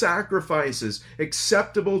spiritual sacrifices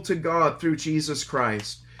acceptable to God through Jesus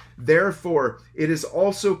Christ. Therefore, it is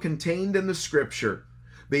also contained in the scripture,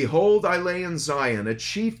 'Behold, I lay in Zion a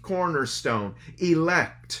chief cornerstone,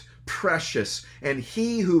 elect, precious, and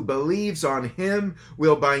he who believes on him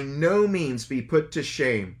will by no means be put to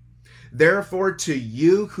shame. Therefore, to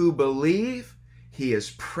you who believe, he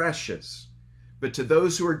is precious. But to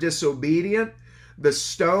those who are disobedient, the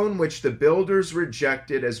stone which the builders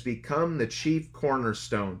rejected has become the chief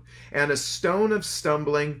cornerstone, and a stone of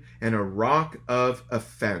stumbling and a rock of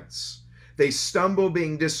offense. They stumble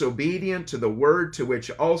being disobedient to the word to which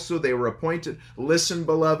also they were appointed.'" Listen,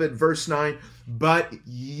 beloved, verse 9, "But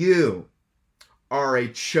you are a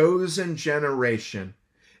chosen generation,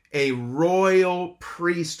 a royal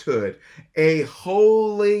priesthood, a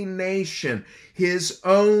holy nation, his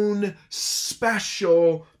own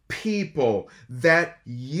special people, that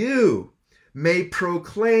you may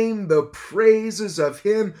proclaim the praises of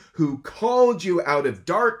him who called you out of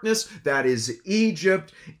darkness, that is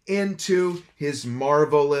Egypt, into his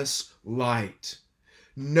marvelous light."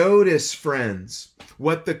 Notice, friends,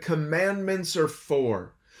 what the commandments are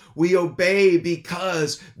for. We obey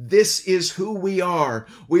because this is who we are.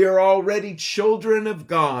 We are already children of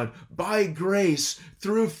God by grace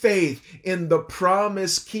through faith in the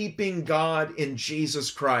promise-keeping God in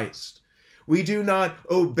Jesus Christ. We do not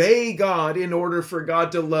obey God in order for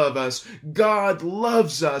God to love us. God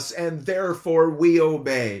loves us and therefore we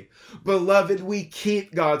obey. Beloved, we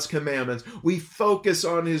keep God's commandments. We focus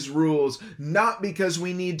on his rules, not because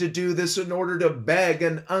we need to do this in order to beg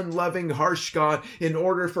an unloving, harsh God in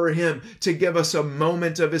order for him to give us a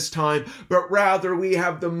moment of his time, but rather we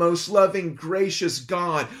have the most loving, gracious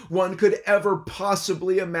God one could ever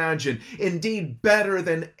possibly imagine. Indeed, better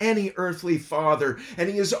than any earthly father. And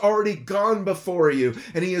he has already gone before you,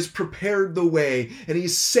 and he has prepared the way, and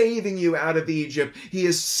he's saving you out of Egypt. He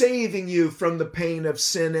is saving you from the pain of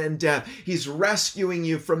sin and death. He's rescuing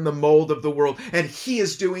you from the mold of the world, and he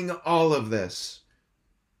is doing all of this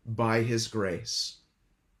by his grace,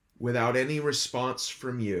 without any response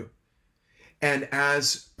from you. And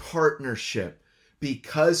as partnership,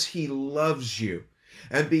 because he loves you.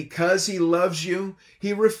 And because he loves you,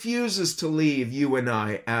 he refuses to leave you and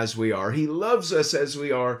I as we are. He loves us as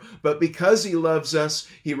we are, but because he loves us,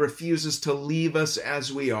 he refuses to leave us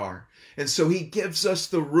as we are. And so he gives us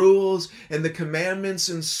the rules and the commandments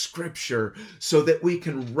in Scripture so that we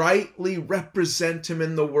can rightly represent him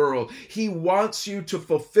in the world. He wants you to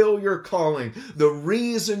fulfill your calling. The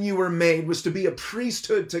reason you were made was to be a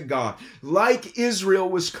priesthood to God, like Israel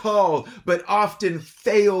was called, but often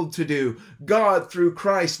failed to do. God, through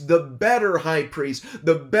Christ, the better high priest,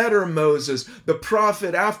 the better Moses, the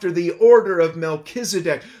prophet after the order of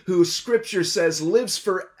Melchizedek, who Scripture says lives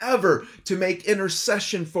forever to make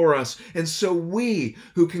intercession for us. And so we,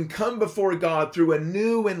 who can come before God through a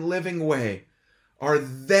new and living way, are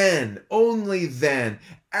then, only then,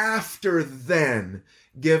 after then,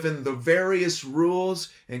 given the various rules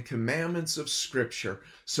and commandments of Scripture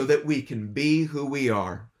so that we can be who we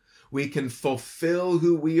are. We can fulfill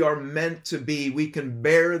who we are meant to be. We can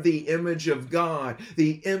bear the image of God,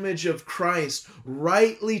 the image of Christ,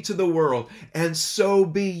 rightly to the world, and so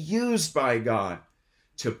be used by God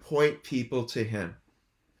to point people to him.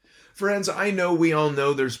 Friends, I know we all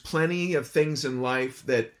know there's plenty of things in life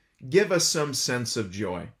that give us some sense of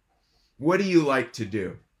joy. What do you like to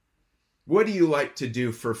do? What do you like to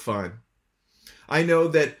do for fun? I know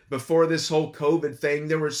that before this whole COVID thing,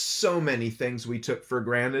 there were so many things we took for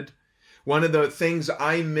granted. One of the things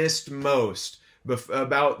I missed most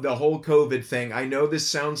about the whole COVID thing, I know this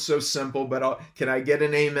sounds so simple, but can I get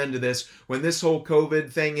an amen to this? When this whole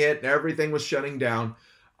COVID thing hit and everything was shutting down,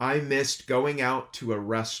 I missed going out to a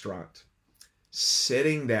restaurant,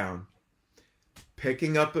 sitting down,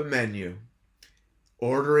 picking up a menu,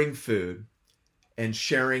 ordering food, and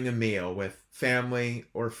sharing a meal with family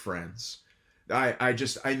or friends.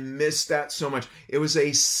 I missed that so much. It was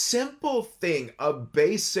a simple thing, a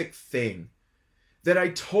basic thing that I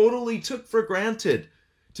totally took for granted,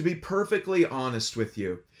 to be perfectly honest with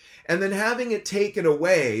you. And then having it taken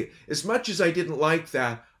away, as much as I didn't like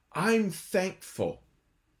that, I'm thankful.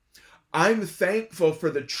 I'm thankful for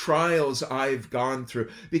the trials I've gone through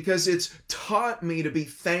because it's taught me to be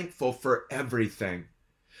thankful for everything.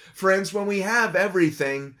 Friends, when we have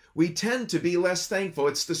everything, we tend to be less thankful.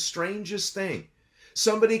 It's the strangest thing.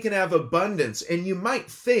 Somebody can have abundance, and you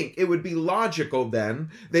might think it would be logical then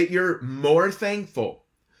that you're more thankful.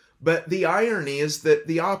 But the irony is that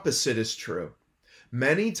the opposite is true.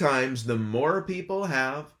 Many times, the more people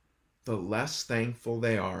have, the less thankful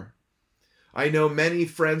they are. I know many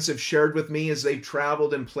friends have shared with me as they've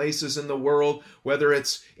traveled in places in the world, whether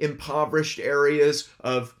it's impoverished areas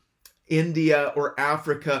of India or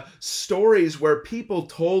Africa, stories where people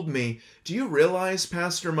told me, do you realize,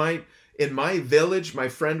 Pastor Mike, in my village, my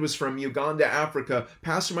friend was from Uganda, Africa.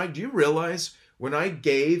 Pastor Mike, do you realize when I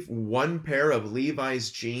gave one pair of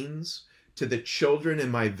Levi's jeans to the children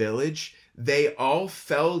in my village, they all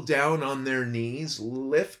fell down on their knees,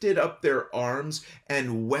 lifted up their arms,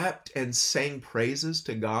 and wept and sang praises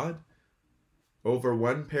to God over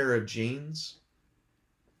one pair of jeans?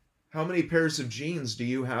 How many pairs of jeans do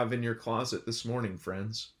you have in your closet this morning,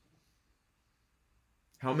 friends?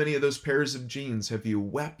 How many of those pairs of jeans have you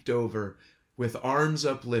wept over with arms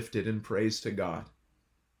uplifted in praise to God?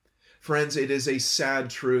 Friends, it is a sad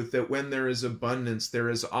truth that when there is abundance, there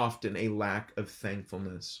is often a lack of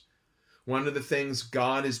thankfulness. One of the things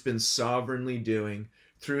God has been sovereignly doing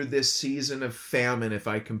through this season of famine, if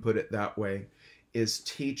I can put it that way, is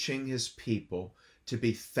teaching his people to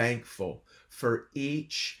be thankful for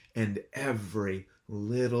each and every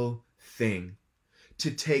little thing,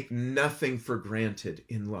 to take nothing for granted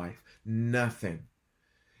in life, nothing,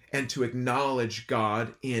 and to acknowledge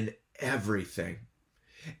God in everything.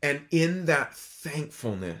 And in that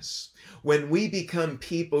thankfulness, when we become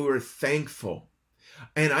people who are thankful,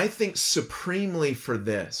 and I think supremely for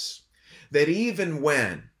this, that even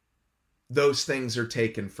when those things are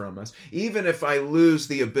taken from us. Even if I lose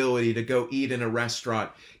the ability to go eat in a restaurant,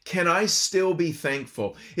 can I still be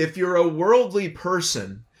thankful? If you're a worldly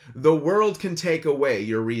person, the world can take away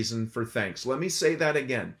your reason for thanks. Let me say that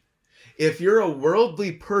again. If you're a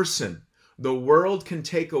worldly person, the world can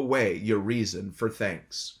take away your reason for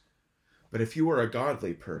thanks. But if you are a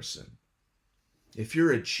godly person, if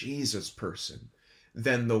you're a Jesus person,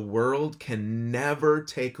 then the world can never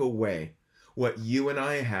take away what you and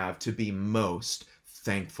I have to be most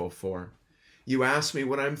thankful for. You ask me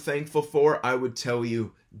what I'm thankful for, I would tell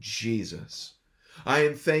you Jesus. I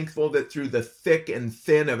am thankful that through the thick and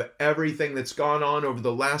thin of everything that's gone on over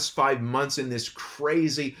the last 5 months in this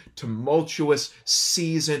crazy, tumultuous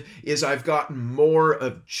season, is I've gotten more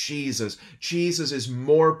of Jesus. Jesus is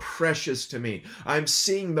more precious to me. I'm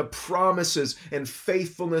seeing the promises and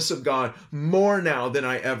faithfulness of God more now than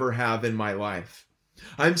I ever have in my life.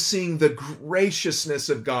 I'm seeing the graciousness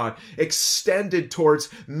of God extended towards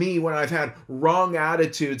me when I've had wrong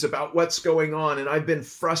attitudes about what's going on, and I've been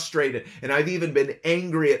frustrated, and I've even been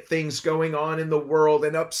angry at things going on in the world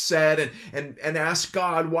and upset and ask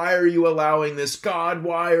God, why are you allowing this? God,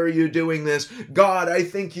 why are you doing this? God, I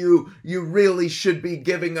think you really should be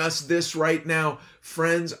giving us this right now.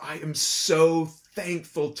 Friends, I am so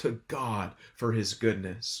thankful to God for his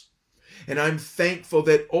goodness. And I'm thankful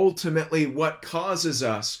that ultimately what causes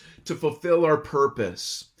us to fulfill our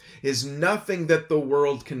purpose is nothing that the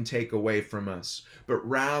world can take away from us, but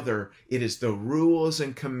rather it is the rules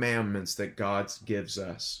and commandments that God gives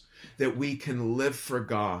us, that we can live for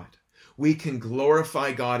God. We can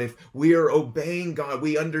glorify God. If we are obeying God,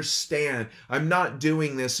 we understand I'm not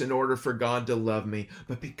doing this in order for God to love me,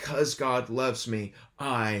 but because God loves me,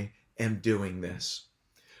 I am doing this.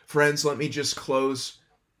 Friends, let me just close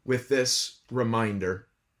with this reminder.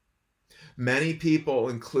 Many people,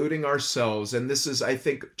 including ourselves, and this is, I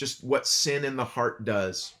think, just what sin in the heart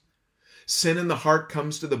does. Sin in the heart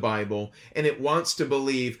comes to the Bible, and it wants to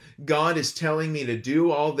believe God is telling me to do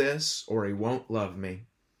all this, or he won't love me.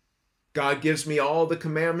 God gives me all the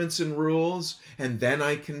commandments and rules, and then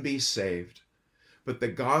I can be saved. But the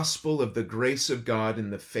gospel of the grace of God in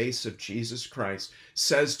the face of Jesus Christ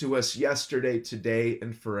says to us yesterday, today,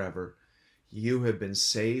 and forever, you have been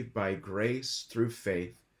saved by grace through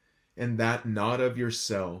faith, and that not of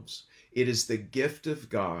yourselves. It is the gift of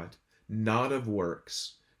God, not of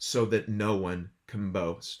works, so that no one can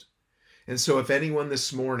boast. And so if anyone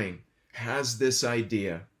this morning has this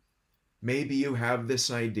idea, maybe you have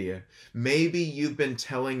this idea, maybe you've been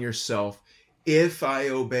telling yourself, if I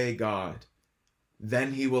obey God,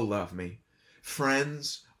 then he will love me.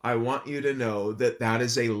 Friends, I want you to know that that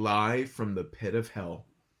is a lie from the pit of hell.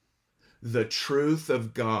 The truth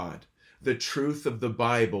of God, the truth of the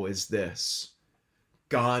Bible is this: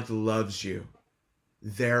 God loves you.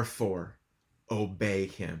 Therefore, obey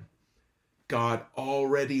him. God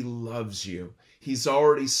already loves you. He's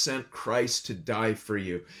already sent Christ to die for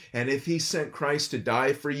you. And if he sent Christ to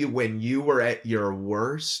die for you when you were at your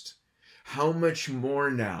worst, how much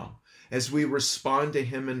more now as we respond to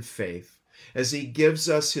him in faith, as he gives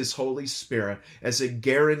us his Holy Spirit as a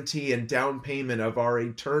guarantee and down payment of our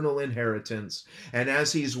eternal inheritance, and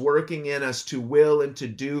as he's working in us to will and to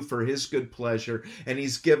do for his good pleasure, and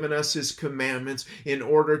he's given us his commandments in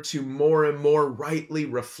order to more and more rightly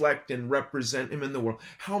reflect and represent him in the world,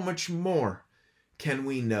 how much more can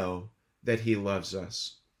we know that he loves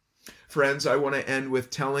us? Friends, I want to end with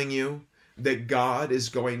telling you that God is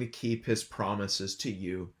going to keep his promises to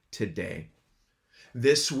you today.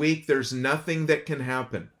 This week, there's nothing that can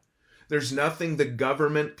happen. There's nothing the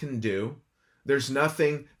government can do. There's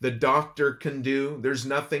nothing the doctor can do. There's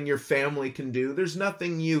nothing your family can do. There's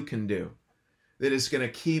nothing you can do that is going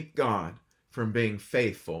to keep God from being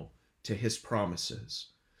faithful to his promises.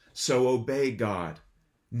 So obey God,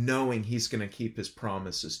 knowing he's going to keep his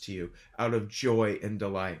promises to you out of joy and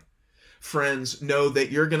delight. Friends, know that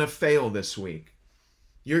you're going to fail this week.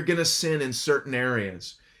 You're going to sin in certain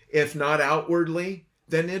areas. If not outwardly,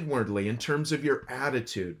 then inwardly, in terms of your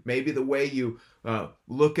attitude. Maybe the way you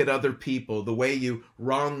look at other people, the way you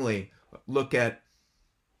wrongly look at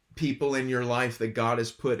people in your life that God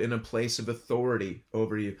has put in a place of authority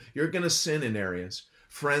over you. You're going to sin in areas.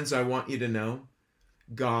 Friends, I want you to know,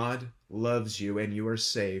 God loves you and you are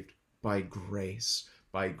saved by grace.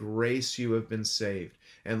 By grace you have been saved.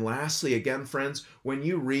 And lastly, again, friends, when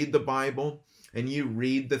you read the Bible and you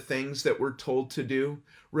read the things that we're told to do,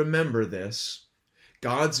 remember this: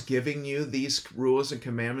 God's giving you these rules and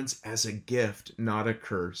commandments as a gift, not a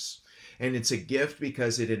curse. And it's a gift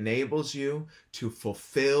because it enables you to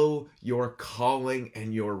fulfill your calling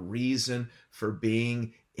and your reason for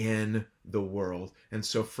being in the world. And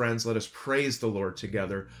so, friends, let us praise the Lord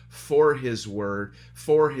together for his word,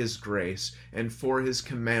 for his grace, and for his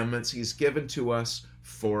commandments he's given to us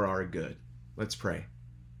for our good. Let's pray.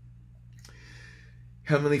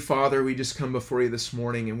 Heavenly Father, we just come before you this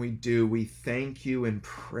morning, and we thank you and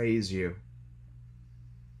praise you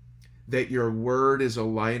that your word is a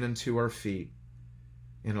light unto our feet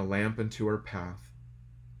and a lamp unto our path.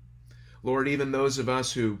 Lord, even those of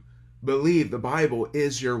us who believe the Bible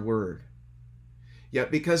is your word,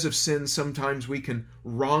 yet because of sin, sometimes we can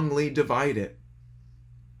wrongly divide it.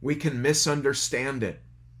 We can misunderstand it.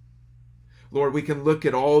 Lord, we can look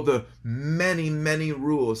at all the many, many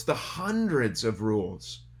rules, the hundreds of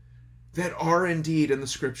rules that are indeed in the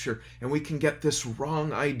Scripture, and we can get this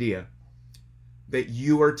wrong idea that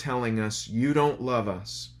you are telling us you don't love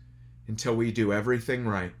us until we do everything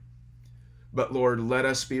right. But Lord, let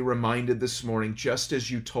us be reminded this morning, just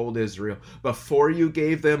as you told Israel, before you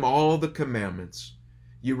gave them all the commandments,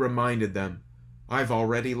 you reminded them, I've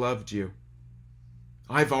already loved you.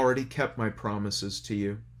 I've already kept my promises to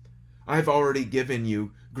you. I've already given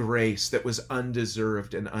you grace that was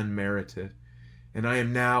undeserved and unmerited. And I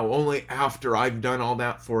am now, only after I've done all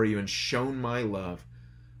that for you and shown my love,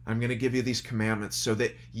 I'm going to give you these commandments so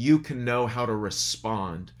that you can know how to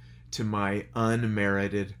respond to my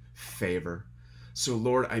unmerited favor. So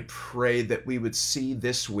Lord, I pray that we would see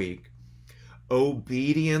this week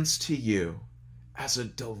obedience to you as a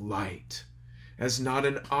delight, as not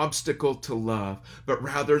an obstacle to love, but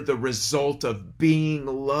rather the result of being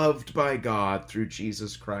loved by God through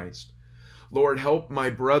Jesus Christ. Lord, help my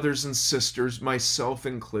brothers and sisters, myself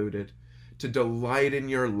included, to delight in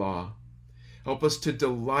your law. Help us to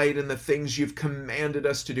delight in the things you've commanded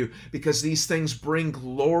us to do, because these things bring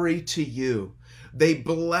glory to you. They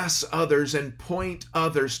bless others and point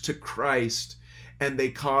others to Christ, and they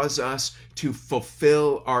cause us to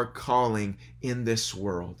fulfill our calling in this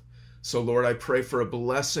world. So, Lord, I pray for a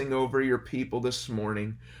blessing over your people this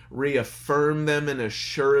morning. Reaffirm them and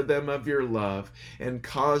assure them of your love, and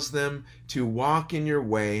cause them to walk in your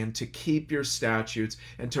way and to keep your statutes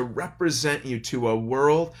and to represent you to a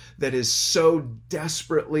world that is so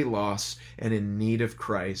desperately lost and in need of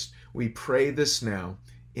Christ. We pray this now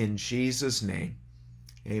in Jesus' name.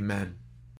 Amen.